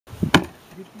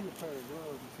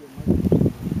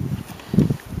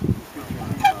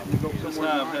This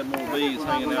hive had more bees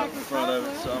hanging out in front of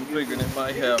it, so I'm figuring it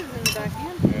might have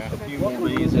a few more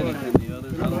bees in it than the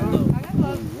others. I don't know.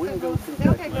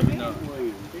 Maybe not.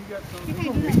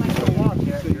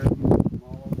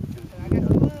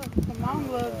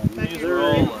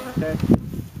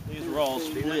 These are all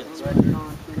splits.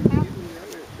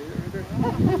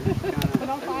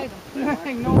 Don't fight them.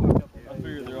 Ignore them. I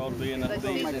figured there ought to be enough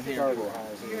bees in here.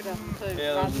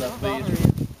 Yeah, there's enough bees.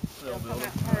 They'll come out to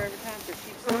her every time because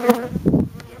she's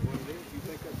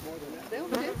they'll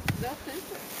tempt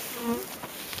her.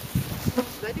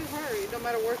 They do her. It don't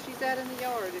matter where she's at in the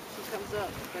yard if she comes up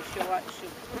because she'll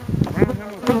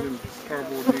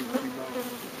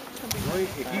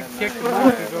If you kick the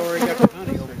moth, you've already got the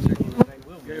honey over there.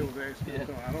 Well,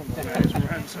 it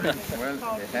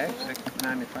has $6.95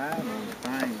 on the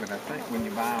thing, but I think when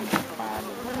you buy them 5 at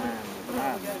a time, they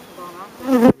buy them.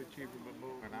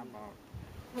 But I bought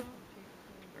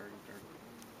 30.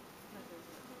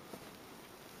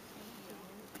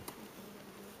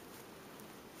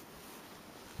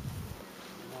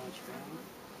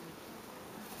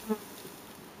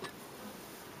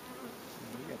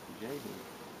 You got the J-hook.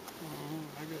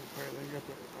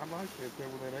 I like that there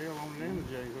with that L on it and the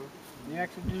J-hook. You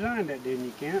actually designed that, didn't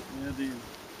you, Kent? Yeah, I did.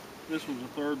 This was the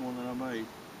third one that I made.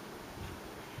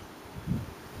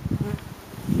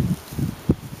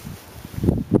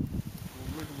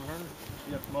 Looking for her.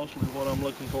 Yep, mostly what I'm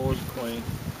looking for is the queen.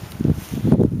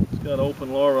 It's got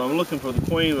open larva. I'm looking for the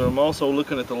queen, but I'm also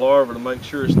looking at the larva to make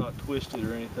sure it's not twisted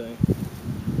or anything.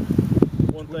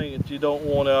 One thing that you don't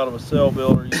want out of a cell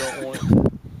builder, you don't want it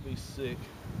to be sick.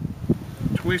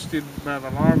 Twisted by the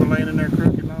larva laying in there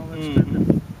crooked and all that stuff.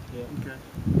 Yeah. Okay.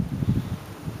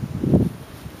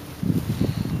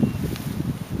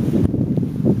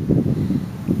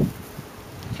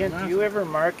 Kent, do you ever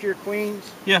mark your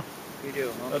queens? Yeah. You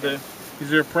do? I do. Is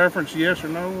there a preference, yes or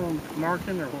no, on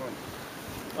marking or what?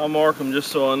 I mark them just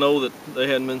so I know that they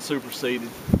hadn't been superseded.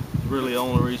 It's really the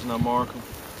only reason I mark them.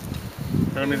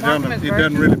 I mean, it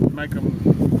doesn't really make them,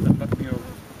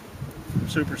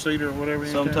 supersede or whatever.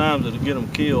 Sometimes it'll get them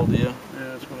killed, yeah. Yeah,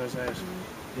 that's what I was asking.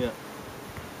 Yeah.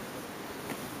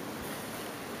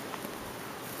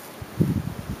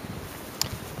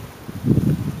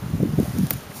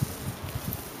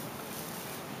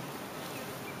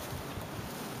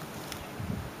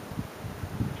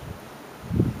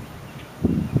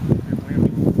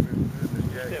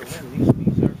 These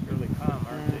bees are really calm,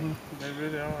 aren't they? They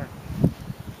really are.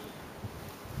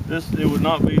 It would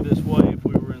not be this way if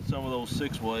we were in some of those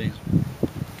 6-ways.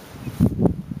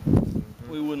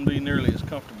 We wouldn't be nearly as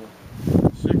comfortable.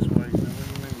 6 ways, now what do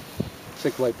you mean?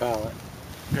 6-way pallet.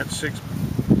 Got 6.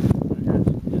 We've got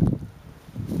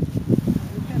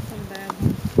some bad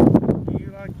ones. Do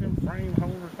you like them frame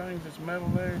holder things that's metal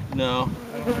there? No.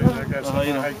 I don't know. I got some. I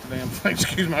hate the damn thing.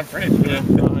 Excuse my French. Yeah, I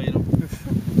hate them.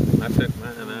 I took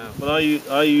mine out. But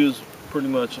I use pretty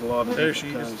much a lot of There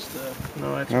different she kinds is. of stuff.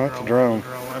 No, that's No, a it's a drone.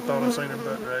 drone. I thought I seen her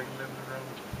butt dragging in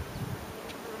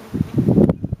the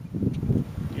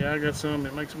drone. Yeah, I got some.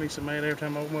 It makes me so mad every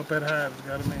time I open up that hive. It's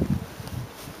got them in.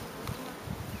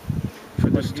 For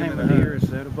this time of year, is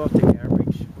that about the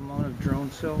average amount of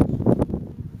drone cells?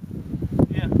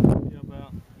 Yeah,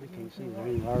 about. I can't see there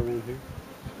any larvae in here.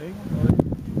 See?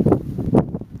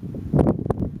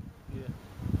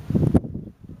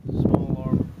 Small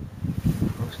larva.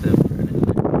 Most of them are in there.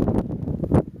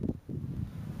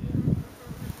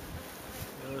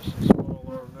 Yeah, there's some small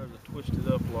larva. There's a twisted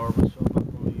up larva, so I'm not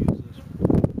going to use this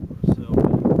for a cell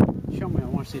builder. Show me, I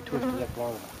want to see twisted up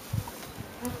larva.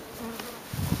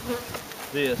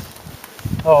 This.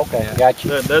 Oh, okay, Yeah. got you.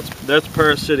 That's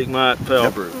parasitic mite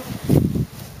foul brood.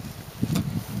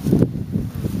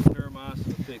 Terramycin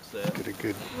will fix that. Get a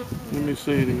good. Let me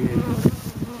see it again.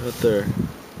 Right there.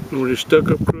 We're just stuck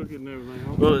up crooked and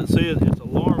everything. Well, it's a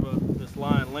larva that's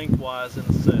lying lengthwise in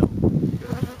a cell.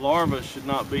 Larvae should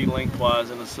not be lengthwise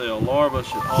in a cell. Larvae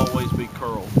should always be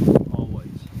curled. Always.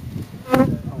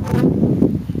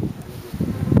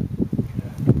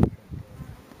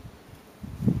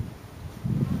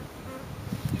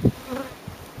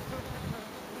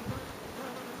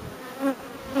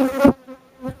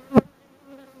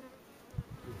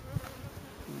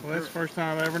 Well, that's the first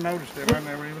time I ever noticed it. I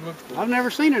never even looked for it. I've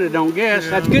never seen it, I don't guess.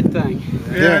 That's a good thing.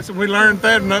 Yeah, so we learned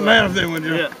that and nothing else, didn't we,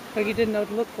 Joe? Yeah. Like you didn't know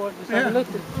to look for it. Just Yeah. never looked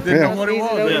at it. Didn't Yeah. know what it Easy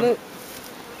to was. overlook.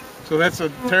 So that's a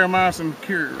terramycin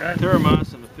cure, right?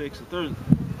 Terramycin to fix it.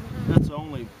 That's the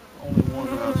only one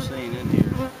that I've seen in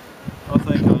here. I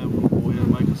think I will go ahead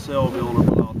and make a cell builder,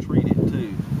 but I'll treat it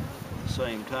too at the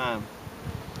same time.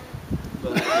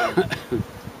 But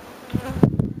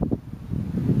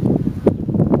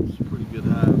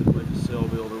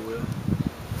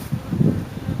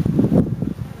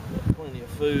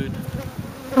food.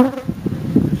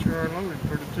 They sure are loaded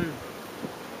pretty too.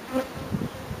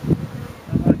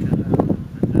 I like it.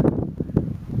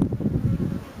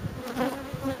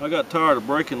 I got tired of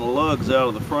breaking the lugs out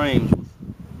of the frames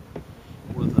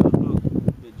with a hook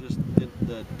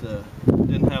that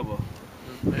didn't have a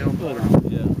Nail butter.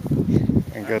 yeah.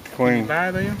 And got the Can you queen buy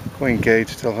them? cage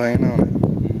still hanging on it.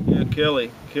 Yeah,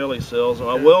 Kelly sells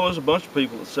them. Well, there's a bunch of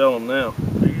people that sell them now.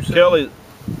 Do you sell Kelly,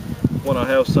 when I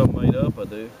have some made up, I do.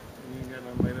 them? You ain't got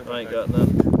none made up. I ain't got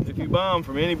none. If you buy them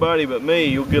from anybody but me,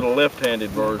 you'll get a left-handed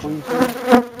version.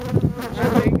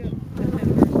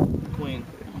 Queen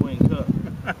cut.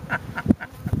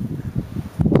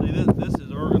 See, this is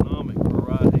ergonomic for a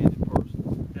right-handed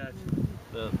person.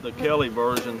 Gotcha. The Kelly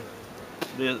version,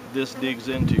 this digs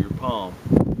into your palm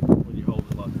when you hold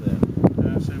it like that.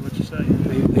 I see what you're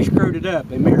saying. They screwed it up.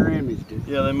 They mirror imaged it.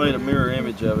 Yeah, they made a mirror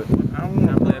image of it. I want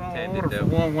to put it on left-handed, order for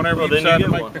though. one whenever Well, you then decide you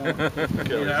to get make one.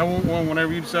 Kelly. Yeah, I want one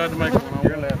whenever you decide to make one.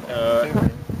 You're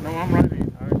left-handed. No, I'm right-handed.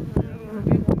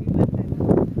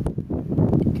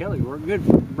 Kelly worked good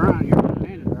for Brian. You're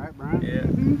left-handed, right, Brian? Yeah.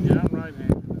 Yeah, I'm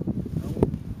right-handed.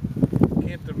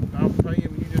 I'll pay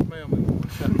him. You just mail me one.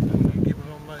 You give it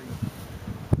on me.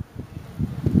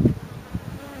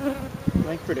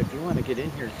 Langford, if you want to get in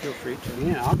here, feel free to.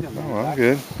 Yeah, I'll come Oh, I'm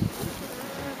good.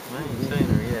 I ain't seen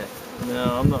her yet. No,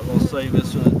 I'm not going to save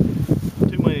this one.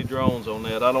 Too many drones on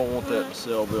that. I don't want that in a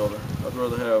cell builder. I'd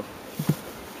rather have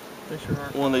They sure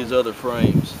are. one of these other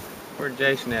frames. Where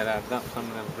Jason at? I dumped some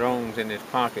of them drones in his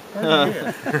pocket. Oh,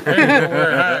 yeah. They ain't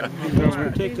nowhere hiding. Those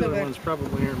particular ones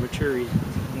probably aren't mature yet.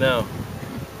 No.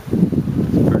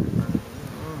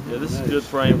 Yeah, this is a good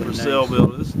frame for a Nice. cell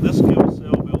builder. This gives a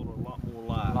cell builder a lot more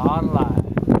life. Lot of live.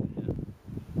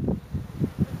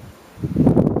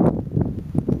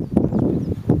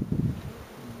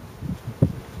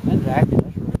 That's actually,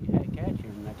 that's where you had catch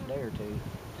him the next day or two,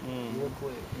 Mm. real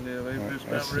quick. Yeah, they just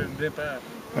That's- about ready to dip out.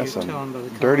 That's You a can tell 'em by the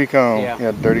dirty comb. Yeah.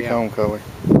 Yeah, dirty Yeah. comb color.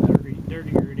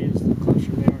 Dirtier it is, the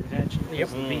closer they are to hatching. Yep.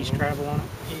 The bees travel on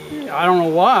it. Yeah, I don't know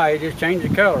why, it just changed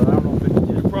the color. I don't know if it's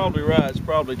You're just. probably right. It's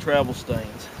probably travel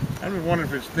stains. I was wondering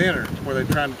if it's thinner, where they're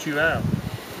trying to chew out.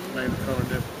 Made the color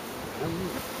different.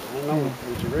 I don't know,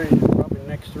 if it's ready, probably the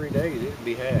next 3 days it'd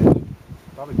be hatched.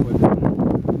 Probably quicker than that.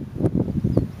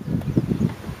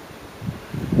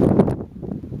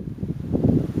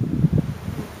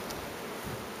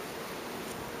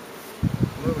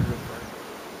 Really good thing.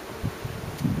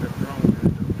 That drone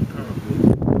just took the color.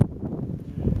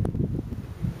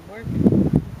 Working.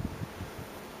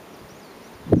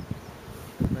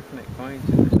 Looking at coins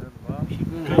in this other box. She's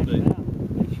gonna Could hatch be. now.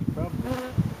 She probably,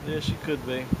 Yeah, she could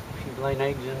be. she's laying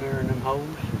eggs in there in them holes.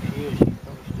 If she is, she's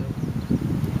probably still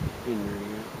in there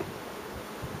yet.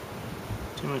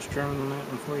 Too much drone on that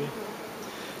one for you?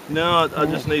 No, I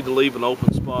just need to leave an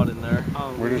open spot in there.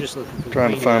 Oh, We're you're just looking for the trying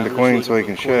to queen. find the I'm queen just so he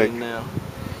looking can for the shake. queen now.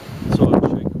 So I can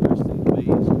shake the rest of the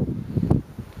bees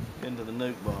into the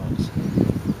nuke box.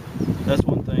 That's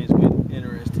when things get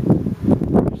interesting.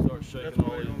 You start shaking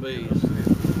all these bees. Yeah,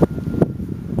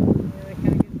 they kind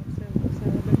of get themselves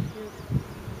celebrated.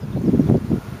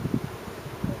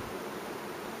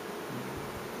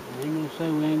 I ain't gonna say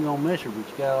we ain't gonna miss her, but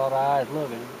you got all the eyes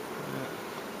looking.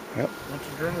 Bunch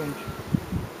of drones.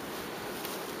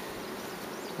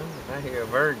 I hear a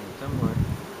virgin somewhere.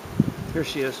 Here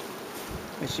she is.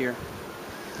 I see her.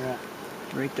 Yeah.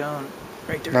 Right down.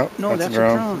 Right there. Nope, No, that's that's a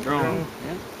a drone. drone.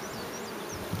 Yeah.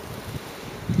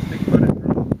 Big buddy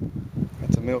drone.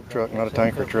 That's a milk truck, not a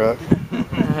tanker truck.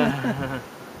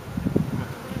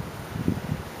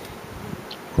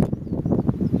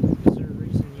 Is there a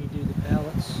reason you do the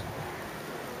pallets?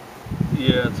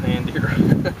 Yeah, it's handier.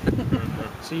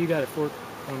 So you got a fork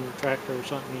on your tractor or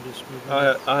something, you just move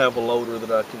I have a loader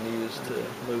that I can use to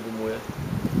move them with.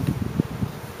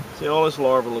 See, all this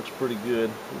larva looks pretty good.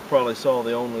 We probably saw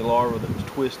the only larva that was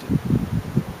twisted.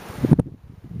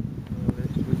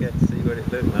 We got to see what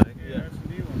it looked like. Yeah, that's a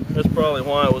new one. That's probably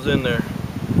why it was in there,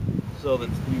 so that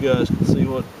you guys can see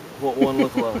what one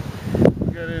looked like.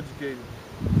 We got educated.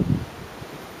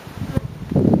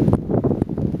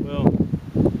 Well,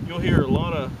 you'll hear a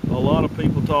lot of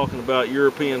people talking about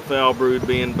European foul brood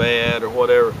being bad or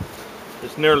whatever.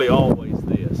 It's nearly always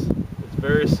this. It's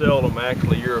very seldom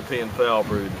actually European foul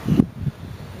brood.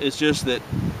 It's just that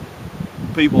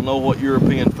people know what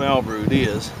European foul brood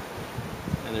is,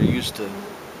 and they're used to.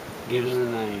 give it a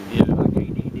name. Yeah. Like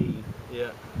ADD.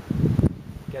 Yeah.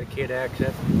 Got a kid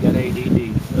accent, you got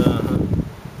ADD. Uh-huh.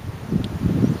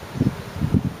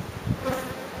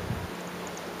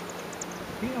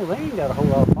 You know, they ain't got a whole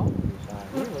lot of pollen inside,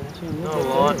 really. That's Not a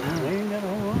lot. They ain't got a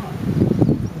whole lot.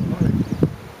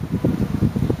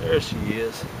 There she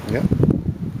is. Yep.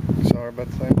 Saw her about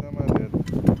the same time I did.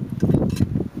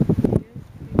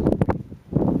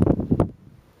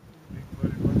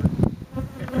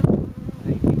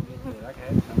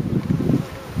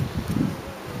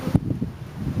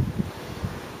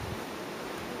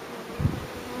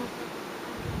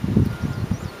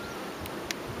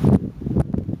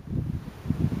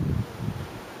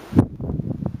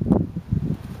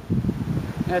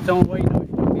 That's the only way you know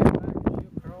she's gonna get back.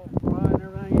 She'll crawl, fly, and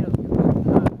everything else.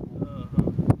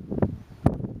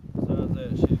 Besides that,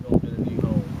 she's gonna get a new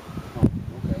home. Oh,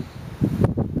 okay.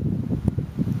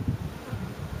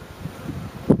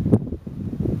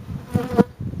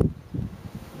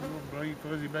 Little blade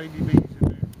fuzzy baby bees in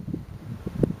there.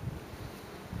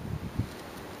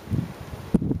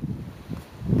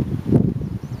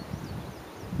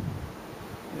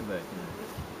 Get back here.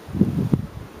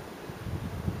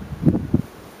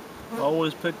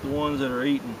 Always pick the ones that are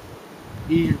eating.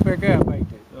 Easier to pick up, ain't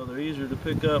they? So they're easier to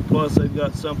pick up. Plus, they've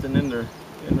got something in their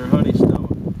honey stomach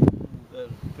that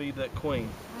feed that queen.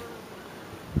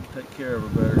 Take care of her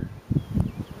better.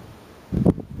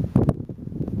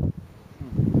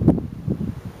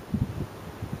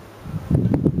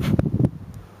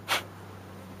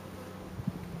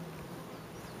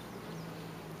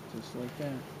 Just like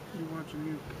that. You watching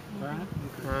you? Right?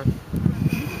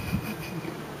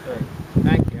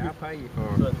 Thank you. I'll pay you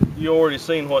for it. But you already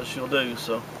seen what she'll do,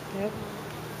 so. Yep.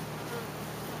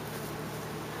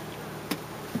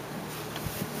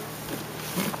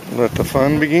 Let the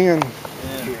fun begin.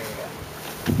 Yeah. Get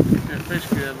that fish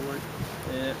get out of the way.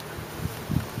 Yeah.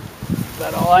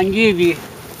 That's all I can give you.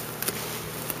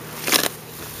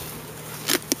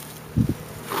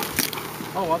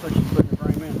 Oh, I thought you put the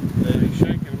frame in. Yeah, he's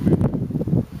shaking a minute.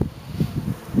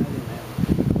 I didn't have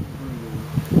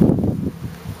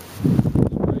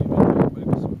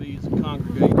Maybe some bees that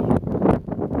congregate on it.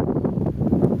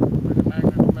 Like a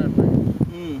magnet to metal.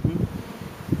 Mm-hmm.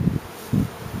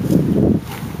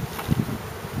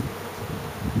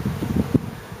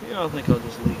 Yeah, I think I'll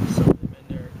just leave some of them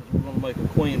in there because we're going to make a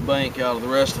queen bank out of the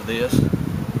rest of this.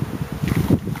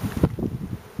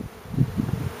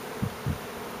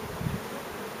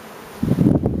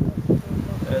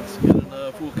 That's good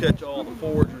enough. We'll catch all the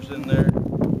foragers in there.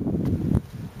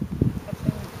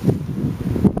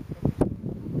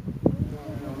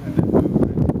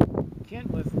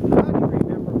 Kentliff, how do you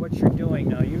remember what you're doing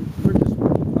now? We're just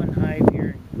one hive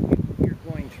here. You're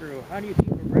going through. How do you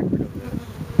keep a record of this?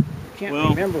 You can't Well-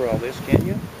 remember all this, can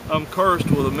you? I'm cursed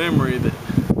with a memory that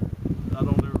I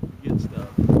don't ever forget stuff.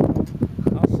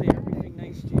 I'll say everything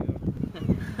nice to you.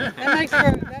 That makes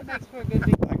for a good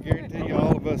video. I guarantee you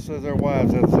all of us as our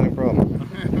wives have the same problem.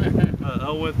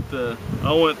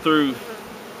 I went through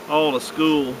all the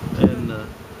school and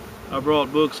I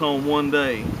brought books home one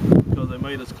day because they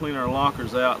made us clean our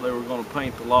lockers out. They were going to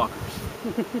paint the lockers.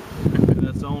 And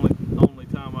that's the only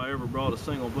time I ever brought a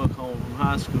single book home from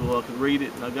high school. I could read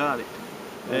it and I got it.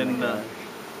 And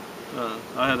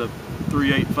I had a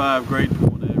 3.85 grade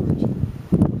point average. You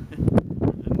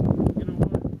know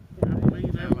what? I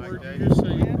believe that word you just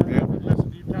said. Yeah. Listen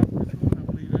to you talk this one, I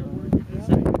believe that word you just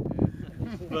said.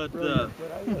 But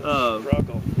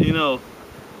you know,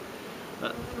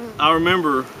 I'll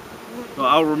remember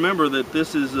that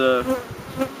this is a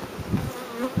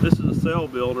cell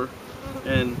builder,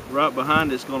 and right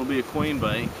behind it's going to be a queen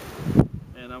bank,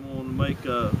 and I'm going to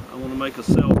make a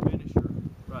cell finisher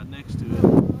right next to it,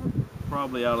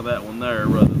 probably out of that one there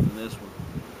rather than this one.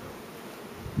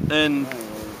 And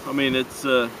I mean it's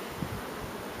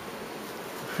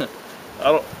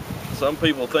some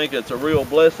people think it's a real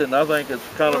blessing. I think it's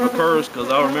kind of a curse because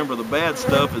I remember the bad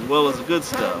stuff as well as the good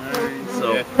stuff.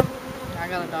 So Yeah. I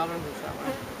got a daughter that's that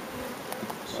way.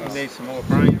 You need some more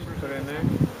frames to put in there?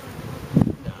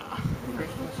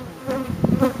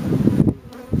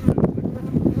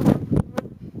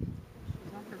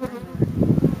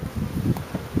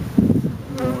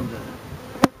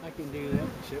 I can do that,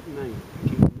 except name. I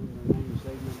can't remember the name,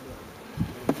 save my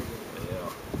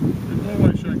Good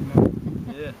boy, shake him up.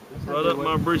 yeah, right up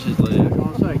my britches leg. I was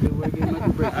gonna say, good way to get my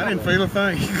break. I didn't feel a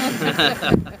thing.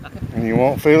 And you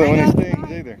won't feel it when it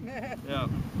stings either. Yeah.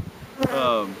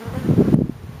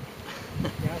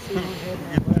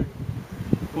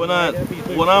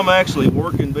 When I'm actually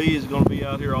working bees, going to be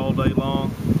out here all day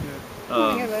long,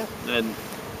 and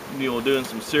doing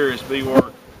some serious bee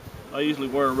work. I usually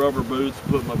wear rubber boots,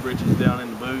 put my britches down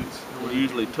in the boots. I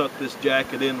usually tuck this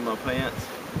jacket into my pants,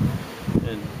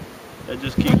 and that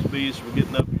just keeps bees from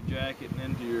getting up your jacket and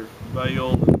into your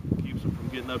veil, and keeps them from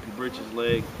getting up your britches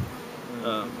leg.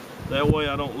 That way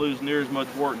I don't lose near as much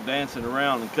work dancing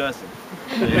around and cussing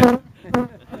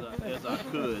as I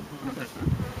could.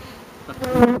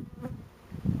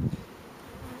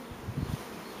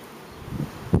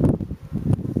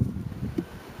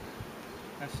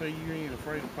 I see you ain't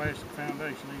afraid of plastic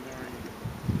foundation either, are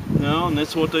you? No, and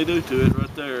that's what they do to it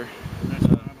right there. That's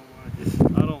why I don't like it.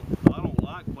 I don't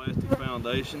like plastic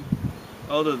foundation,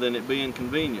 other than it being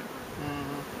convenient.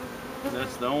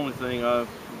 That's the only thing that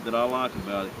I like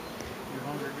about it. You're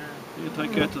hungry, girl? You can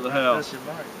take that to the house. That's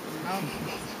your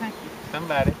bite.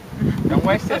 Somebody. Don't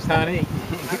waste this, honey.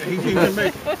 He can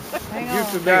be. Hang You're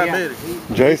too on.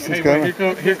 diabetic. Jason's Hey,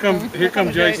 coming. here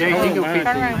come Jason. He Hold on, gonna man. feed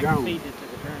Turn around. the drones.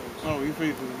 Oh, you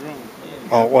feed to the drone.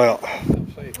 Oh, well.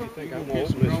 Say, if you think I'm gonna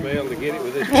open this valve to get it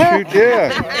with this. Shoot,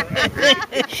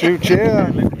 yeah. Shoot,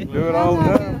 yeah. Do it all the I'm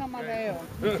not time. on my bell.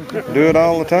 Do it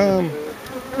all the time. No,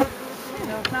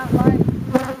 it's not right.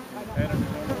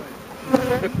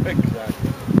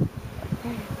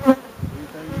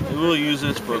 We'll use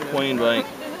this for a queen bank.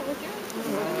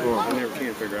 I never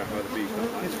can figure out how the bees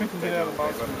don't like It's fixing to get out of the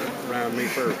box. round me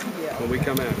first. When we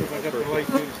come out, I got the late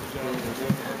fetus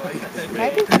to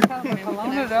Maybe some kind of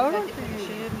cologne or deodorant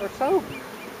or soap.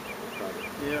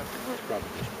 Yeah.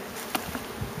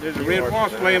 There's a red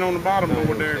wasp laying on the bottom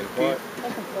over there. What?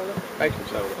 Baking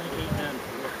soda.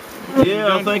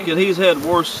 Yeah, I think that he's had a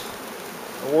worse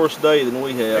day than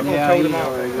we have. Yeah, he's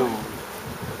already gone.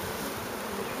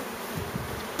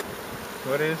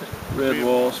 What is it? Red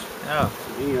wasp. Oh.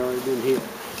 He already been hit.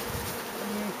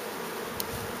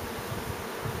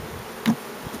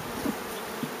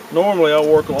 Normally I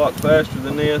work a lot faster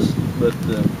than this, but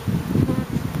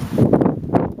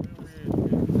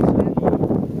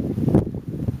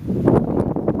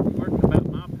Working about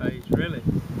my pace, really.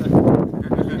 You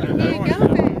can go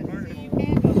fast. You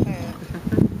can go fast.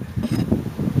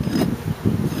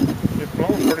 The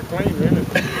floor's pretty clean, really.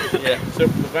 yeah.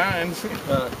 Except for the vines.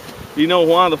 You know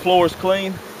why the floor is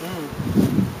clean?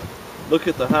 Look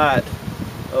at the height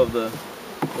of the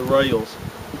rails.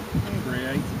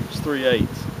 3/8. It's 3/8.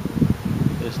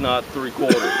 It's not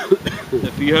 3/4.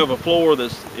 If you have a floor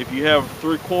if you have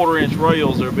 3/4 inch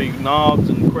rails, there'll be knobs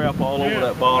and crap all over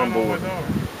that bottom board.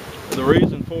 The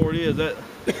reason for it is that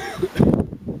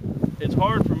it's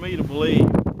hard for me to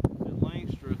believe that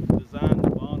Langstroth designed the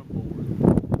bottom board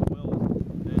as well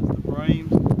as the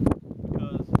frames,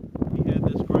 because he had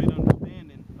this great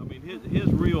understanding. I mean, his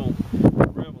real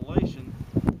revelation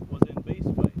was in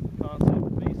B-space, the concept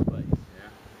of B-space.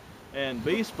 And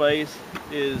B-space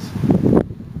is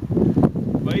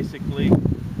basically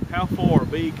how far a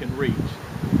bee can reach.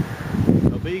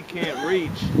 A bee can't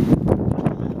reach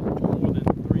more than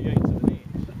 3/8 of an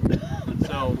inch. And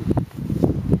so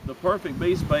the perfect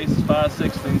bee space is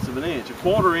 5/16 of an inch. A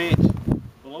 1/4 inch,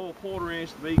 below a 1/4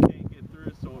 inch, the bee can't get through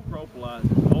it, so it propolizes.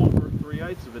 Over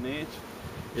 3/8 of an inch,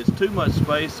 it's too much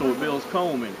space, so it builds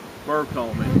comb in it, burr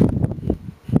comb in it.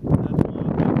 That's why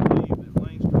I believe that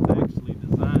Langstroth actually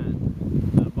designed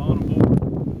the bottom board.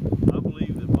 I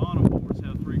believe that bottom boards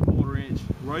have 3/4 inch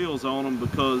rails on them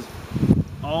because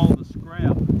all the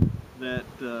scrap that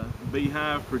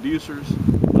beehive producers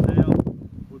would have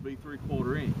would be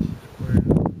 3/4 inch.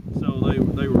 So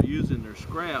they were using their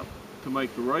scrap to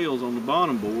make the rails on the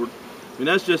bottom board. I mean,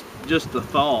 that's just a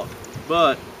thought,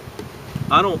 but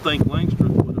I don't think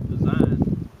Langstroth would have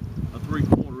designed a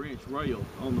 3/4 inch rail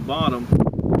on the bottom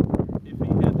if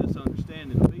he had this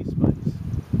understanding of bee space.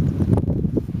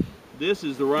 This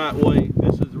is the right way.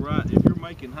 This is the right. If you're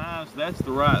making hives, that's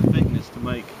the right thickness to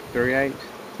make. 3/8.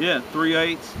 Yeah,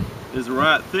 3/8 is the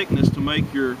right thickness to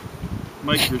make your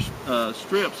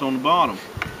strips on the bottom,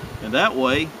 and that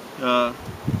way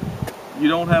you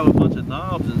don't have a bunch of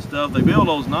knobs and stuff. They build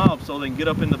those knobs so they can get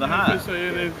up into the hive.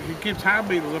 It keeps hive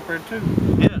beetles up there too.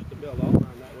 Yeah. To build all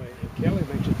around that way. And Kelly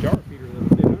makes a jar feeder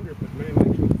that'll fit under it, but man,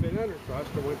 makes it fit under it, so I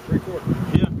still went 3/4.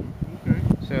 Yeah. Okay.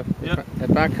 So Yep.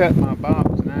 if I cut my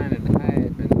box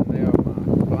 9.5 and nail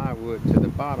my plywood to the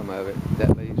bottom of it,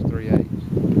 that leaves 3/8.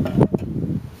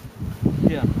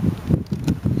 Yeah.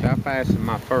 So I fastened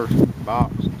my first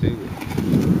box to it.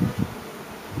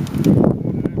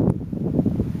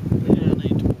 Yeah, I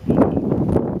need to.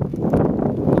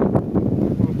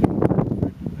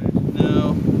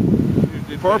 No.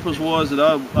 The purpose was that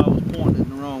I was pointing in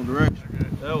the wrong direction.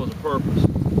 That was a purpose.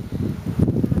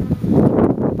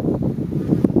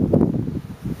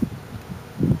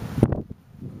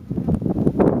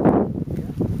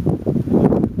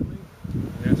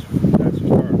 That's a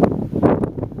start.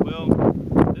 Well,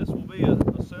 this will be a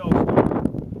cell starter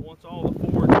once all the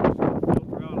forage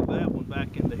filter out of that one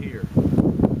back into here.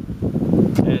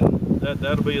 And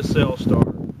that'll be a cell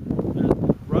starter.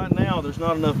 Right now, there's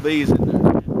not enough bees in there.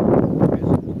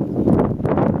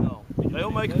 No.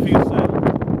 They'll make a few cells.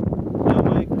 They'll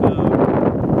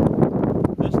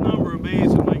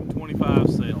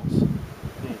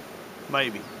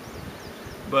maybe.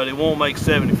 But it won't make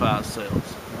 75 cells.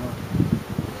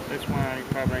 That's why I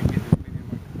probably ain't getting as many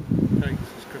like takes,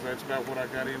 is because that's about what I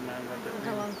got in mine right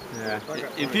How there. long? Yeah.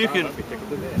 If you can,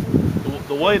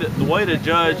 the way to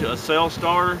judge a cell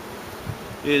starter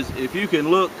is if you can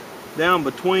look down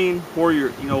between where your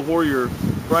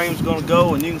frame's going to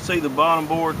go, and you can see the bottom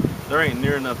board. There ain't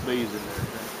near enough bees in there.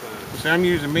 See, I'm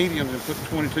using mediums and putting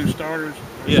 22 starters.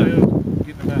 Yeah. Cells,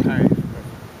 getting about half.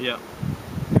 Yeah.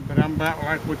 But I'm about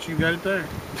like what you got it there.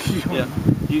 Yeah.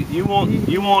 You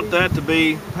want that to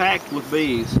be packed with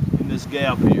bees in this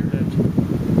gap here.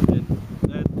 And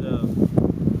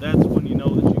that's when you know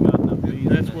that you got enough bees.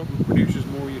 That's in it. what produces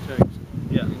more you take.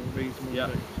 Yeah. More bees, more Yeah.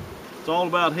 takes. It's all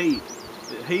about heat.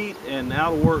 Heat and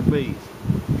out of work bees.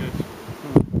 Good.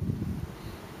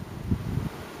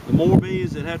 The more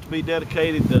bees that have to be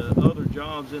dedicated to other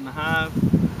jobs in the hive,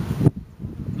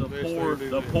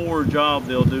 the poorer job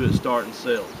they'll do at starting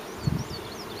cells.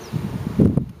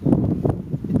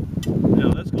 Now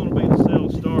that's going to be the cell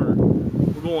starter.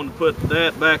 We're going to put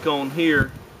that back on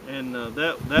here, and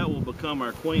that will become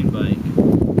our queen bank.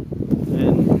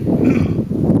 And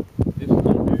This is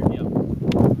on there? yeah.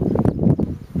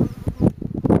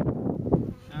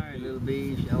 Alright, little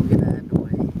bees, y'all get out of the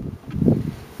way.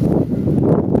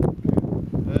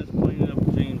 That's cleaning up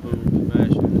the gene pool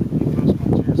faster.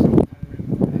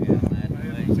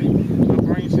 My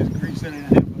brain says grease in it.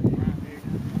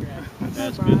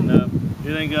 That's good enough.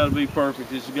 It ain't got to be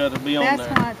perfect. It's got to be on That's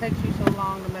there. why it takes you so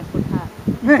long to mess with cotton.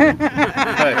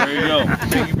 There you go.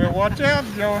 You better watch out,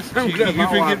 Joyce. You glad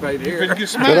my wife ain't finna here. get Shut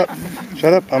smacked. up.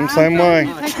 Shut up. I'm the same way.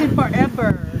 It takes me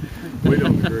forever. We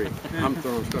don't agree. I'm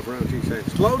throwing stuff around. She says,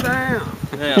 slow down.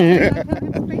 Yeah.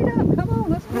 Speed up, come on,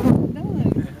 let's get it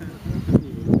done.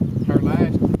 Her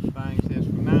last thing says,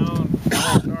 from now on,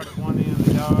 I'll start at one end of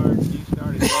the yard, you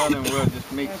start at the other, and we'll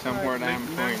just meet somewhere down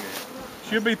between there.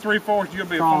 She'll be 3/4, you'll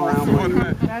be a Crawl 4th. around So what with is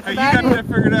that? That's Hey, you about got it. that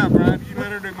figured out, Brian. You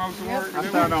let her do most of the work. I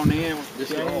start on the end with This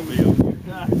the is all shade. Bill.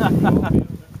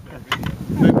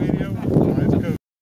 Maybe